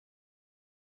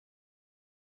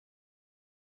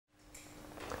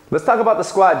Let's talk about the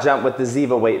squat jump with the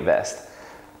ZIVA Weight Vest.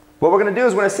 What we're gonna do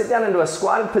is we're gonna sit down into a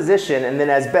squatted position, and then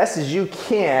as best as you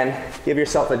can, give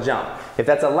yourself a jump. If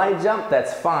that's a light jump,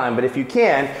 that's fine, but if you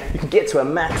can get to a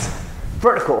max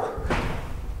vertical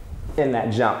in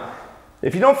that jump.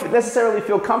 If you don't necessarily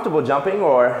feel comfortable jumping,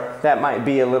 or that might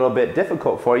be a little bit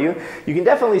difficult for you, you can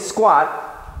definitely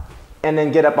squat and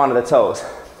then get up onto the toes.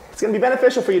 It's gonna be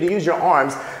beneficial for you to use your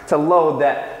arms to load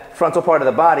that frontal part of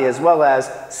the body, as well as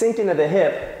sink into the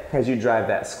hip as you drive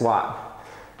that squat.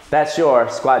 That's your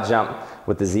squat jump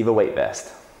with the ZIVA Weight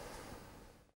Vest.